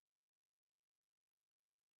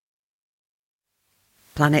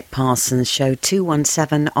Planet Parsons Show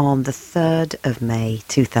 217 on the 3rd of May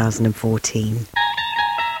 2014.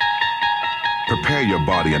 Prepare your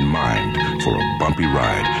body and mind for a bumpy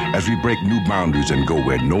ride as we break new boundaries and go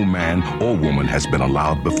where no man or woman has been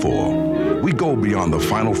allowed before. We go beyond the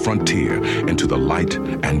final frontier into the light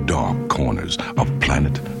and dark corners of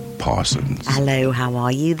Planet Parsons. Hello, how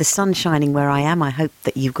are you? The sun's shining where I am. I hope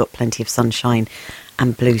that you've got plenty of sunshine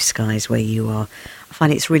and blue skies where you are. I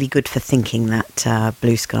find it's really good for thinking that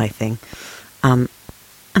blue sky thing. And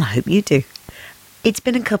I hope you do. It's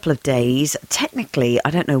been a couple of days. Technically, I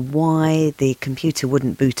don't know why the computer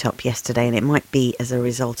wouldn't boot up yesterday, and it might be as a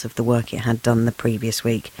result of the work it had done the previous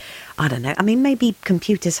week. I don't know. I mean, maybe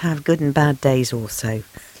computers have good and bad days also.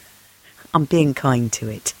 I'm being kind to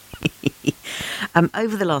it.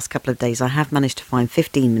 Over the last couple of days, I have managed to find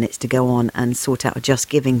 15 minutes to go on and sort out a Just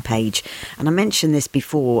Giving page. And I mentioned this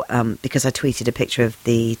before because I tweeted a picture of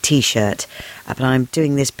the T-shirt. But I'm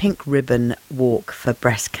doing this pink ribbon walk for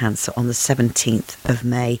breast cancer on the 17th of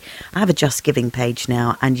May. I have a Just Giving page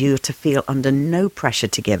now, and you're to feel under no pressure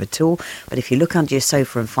to give at all. But if you look under your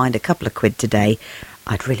sofa and find a couple of quid today,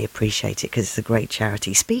 I'd really appreciate it because it's a great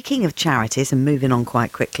charity. Speaking of charities, and moving on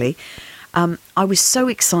quite quickly, I was so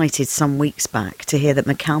excited some weeks back to hear that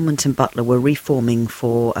McCalmont and Butler were reforming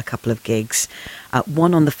for a couple of gigs,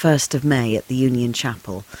 one on the 1st of May at the Union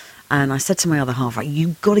Chapel. And I said to my other half, right,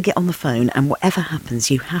 you've got to get on the phone, and whatever happens,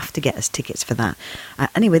 you have to get us tickets for that.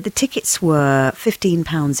 Anyway, the tickets were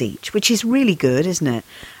 £15 each, which is really good, isn't it?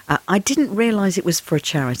 I didn't realise it was for a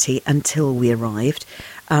charity until we arrived.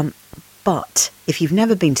 But if you've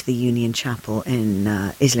never been to the Union Chapel in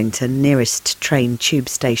Islington, nearest train tube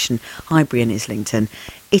station, Highbury in Islington,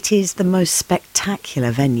 it is the most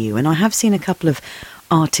spectacular venue. And I have seen a couple of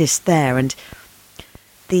artists there, and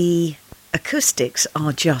the acoustics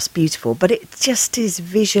are just beautiful, but it just is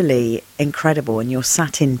visually incredible, and you're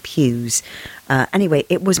sat in pews. Anyway,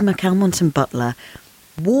 it was McCalmont and Butler.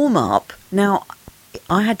 Warm up. Now,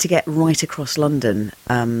 I had to get right across London,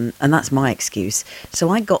 and that's my excuse. So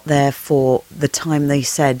I got there for the time they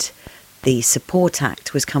said the support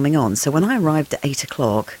act was coming on. So when I arrived at 8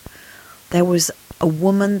 o'clock, there was a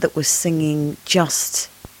woman that was singing just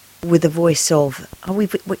with a voice of...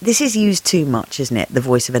 this is used too much, isn't it? The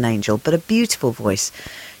voice of an angel, but a beautiful voice.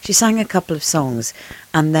 She sang a couple of songs,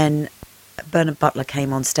 and then Bernard Butler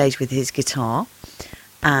came on stage with his guitar,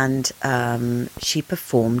 and she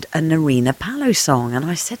performed a Nerina Palo song. And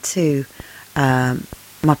I said to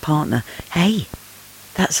my partner, hey,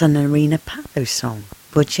 that's a Nerina Palo song.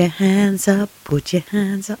 Put your hands up, put your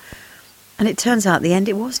hands up. And it turns out at the end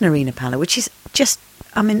it was Nerina Palo, which is just,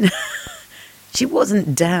 I mean, she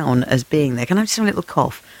wasn't down as being there. Can I just have a little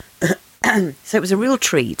cough? So it was a real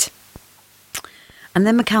treat. And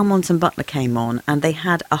then McCalmont and Butler came on, and they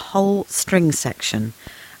had a whole string section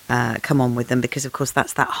come on with them, because of course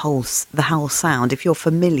that's the whole sound. If you're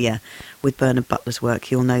familiar with Bernard Butler's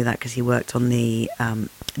work, you'll know that because he worked on the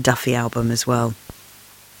Duffy album as well,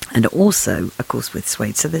 and also of course with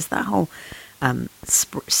Suede. So there's that whole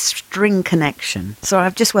string connection. Sorry,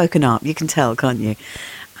 I've just woken up, you can tell, can't you?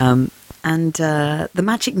 And the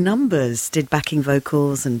Magic Numbers did backing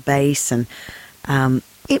vocals and bass, and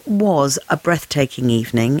it was a breathtaking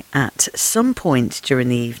evening. At some point during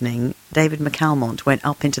the evening, David McCalmont went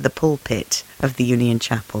up into the pulpit of the Union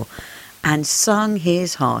Chapel and sung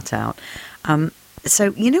his heart out.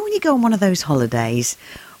 So, you know when you go on one of those holidays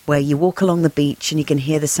where you walk along the beach and you can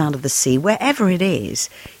hear the sound of the sea, wherever it is,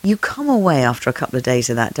 you come away after a couple of days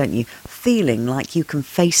of that, don't you, feeling like you can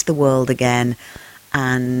face the world again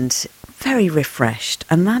and very refreshed.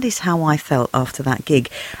 And that is how I felt after that gig.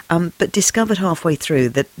 But discovered halfway through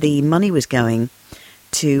that the money was going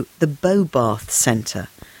to the Bobath Centre.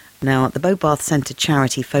 Now, the Bobath Centre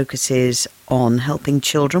charity focuses on helping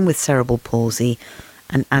children with cerebral palsy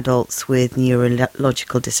and adults with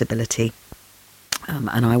neurological disability.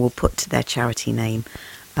 And I will put their charity name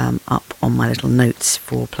up on my little notes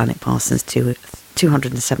for Planet Parsons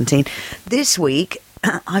 217. This week,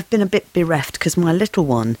 I've been a bit bereft because my little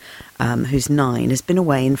one, who's 9, has been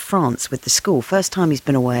away in France with the school. First time he's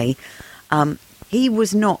been away. He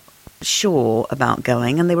was not sure about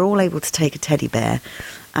going, and they were all able to take a teddy bear.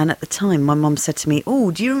 And at the time, my mum said to me, oh,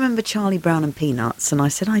 do you remember Charlie Brown and Peanuts? And I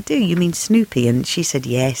said, I do. You mean Snoopy? And she said,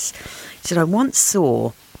 yes. She said, I once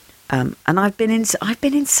saw... and I've been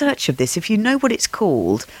in search of this. If you know what it's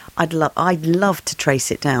called, I'd love to trace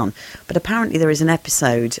it down. But apparently there is an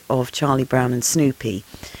episode of Charlie Brown and Snoopy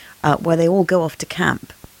where they all go off to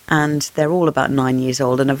camp, and they're all about 9 years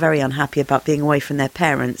old and are very unhappy about being away from their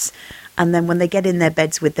parents. And then when they get in their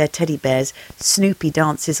beds with their teddy bears, Snoopy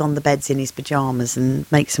dances on the beds in his pyjamas and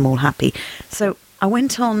makes them all happy. So I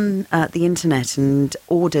went on the internet and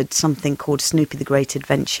ordered something called Snoopy the Great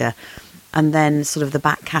Adventure, and then sort of the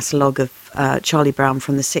back catalogue of Charlie Brown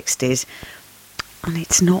from the 60s, and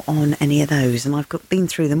it's not on any of those, and I've been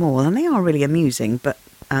through them all, and they are really amusing, but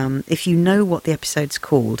if you know what the episode's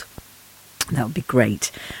called, that would be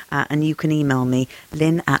great. And you can email me,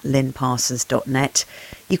 lynn@lynnparsons.net.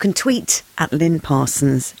 You can tweet at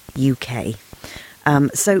lynnparsonsuk.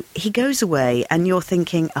 So he goes away and you're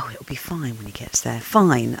thinking, oh, it'll be fine when he gets there.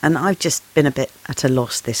 Fine. And I've just been a bit at a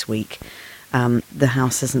loss this week. The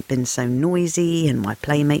house hasn't been so noisy and my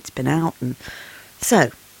playmate's been out. And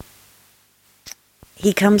so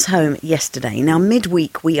he comes home yesterday. Now,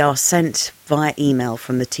 midweek, we are sent via email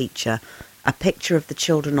from the teacher a picture of the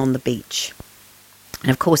children on the beach. And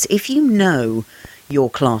of course, if you know your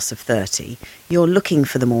class of 30, you're looking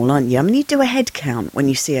for them all, aren't you? I mean, you do a head count when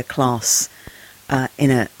you see a class in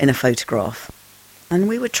a photograph. And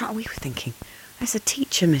we were thinking, there's a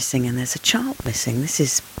teacher missing and there's a child missing. This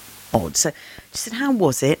is odd. So she said, how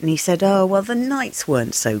was it? And he said, oh, well, the nights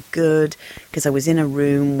weren't so good because I was in a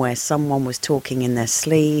room where someone was talking in their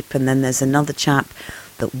sleep, and then there's another chap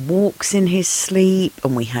that walks in his sleep,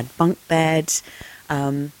 and we had bunk beds.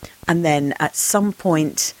 And then at some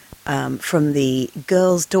point from the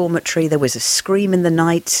girls' dormitory, there was a scream in the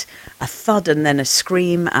night, a thud and then a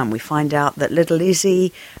scream, and we find out that little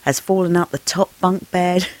Izzy has fallen out the top bunk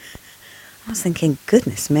bed. I was thinking,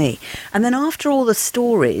 goodness me. And then after all the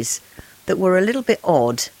stories that were a little bit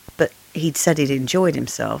odd, but he'd said he'd enjoyed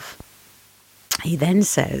himself, he then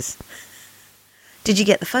says, did you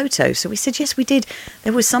get the photo? So we said, yes, we did.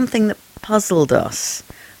 There was something that puzzled us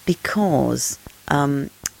because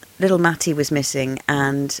little Matty was missing,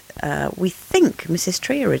 and we think Mrs.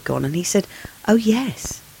 Trier had gone. And he said, oh,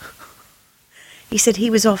 yes. He said he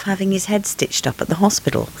was off having his head stitched up at the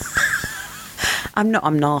hospital.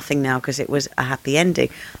 I'm laughing now because it was a happy ending.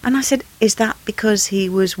 And I said, is that because he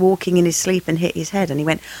was walking in his sleep and hit his head? And he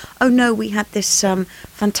went, oh no, we had this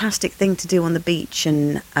fantastic thing to do on the beach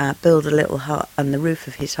and build a little hut, and the roof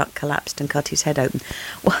of his hut collapsed and cut his head open.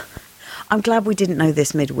 Well, I'm glad we didn't know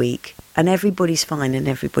this midweek, and everybody's fine and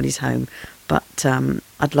everybody's home. But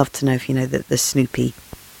I'd love to know if you know the Snoopy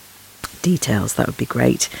details. That would be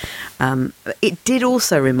great. It did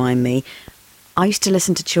also remind me, I used to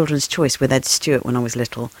listen to Children's Choice with Ed Stewart when I was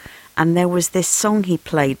little, and there was this song he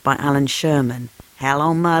played by Alan Sherman.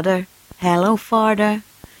 Hello, mother. Hello, father.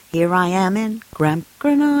 Here I am in Camp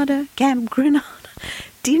Granada.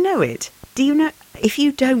 Do you know it? Do you know? If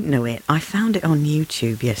you don't know it, I found it on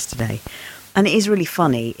YouTube yesterday, and it is really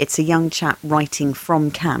funny. It's a young chap writing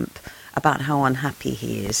from camp about how unhappy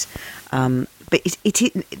he is. But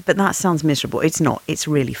but that sounds miserable. It's not. It's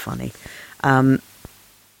really funny.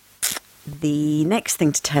 The next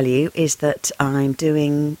thing to tell you is that I'm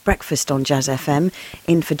doing breakfast on Jazz FM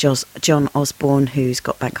in for John Osborne, who's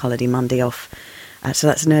got Bank Holiday Monday off. So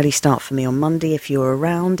that's an early start for me on Monday. If you're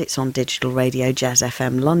around, it's on digital radio, Jazz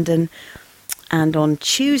FM London. And on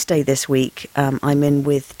Tuesday this week, I'm in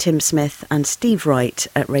with Tim Smith and Steve Wright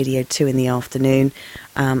at Radio 2 in the afternoon.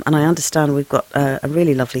 And I understand we've got a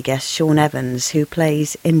really lovely guest, Sean Evans, who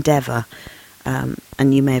plays Endeavour.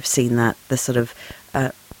 And you may have seen that, the sort of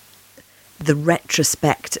the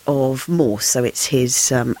retrospect of Morse, so it's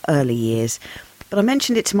his early years. But I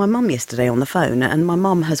mentioned it to my mum yesterday on the phone, and my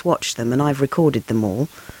mum has watched them, and I've recorded them all.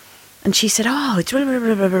 And she said, oh, it's...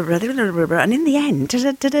 And in the end...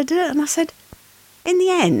 And I said, in the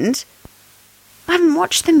end, I haven't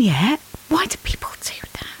watched them yet. Why do people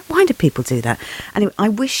do that? Anyway, I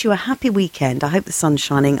wish you a happy weekend. I hope the sun's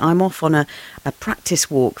shining. I'm off on a practice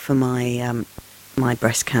walk for my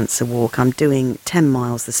breast cancer walk. I'm doing 10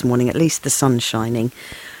 miles this morning, at least the sun's shining.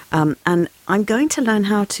 And I'm going to learn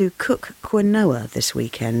how to cook quinoa this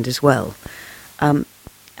weekend as well, and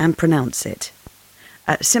pronounce it.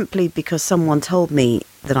 Simply because someone told me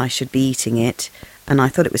that I should be eating it, and I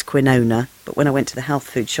thought it was quinona, but when I went to the health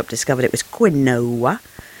food shop, discovered it was quinoa.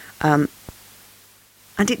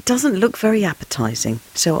 And it doesn't look very appetising,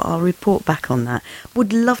 so I'll report back on that.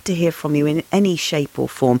 Would love to hear from you in any shape or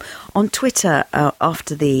form. On Twitter,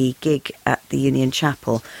 after the gig at the Union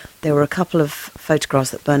Chapel, there were a couple of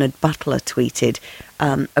photographs that Bernard Butler tweeted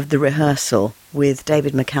of the rehearsal with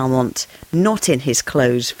David McCalmont, not in his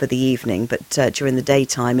clothes for the evening, but during the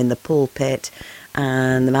daytime in the pulpit,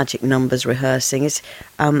 and the Magic Numbers rehearsing.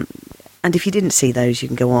 And if you didn't see those, you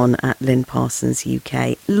can go on at Lynn Parsons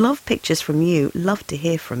UK. Love pictures from you. Love to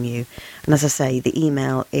hear from you. And as I say, the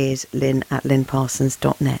email is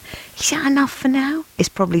lynn@lynnparsons.net. Is that enough for now? It's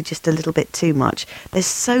probably just a little bit too much. There's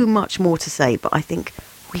so much more to say, but I think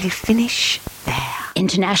we'll finish there.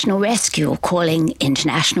 International Rescue calling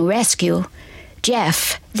International Rescue.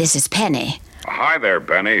 Jeff, this is Penny. Hi there,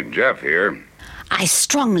 Penny. Jeff here. I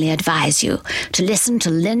strongly advise you to listen to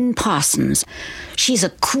Lynn Parsons. She's a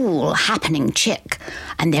cool, happening chick,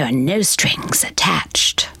 and there are no strings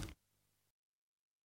attached.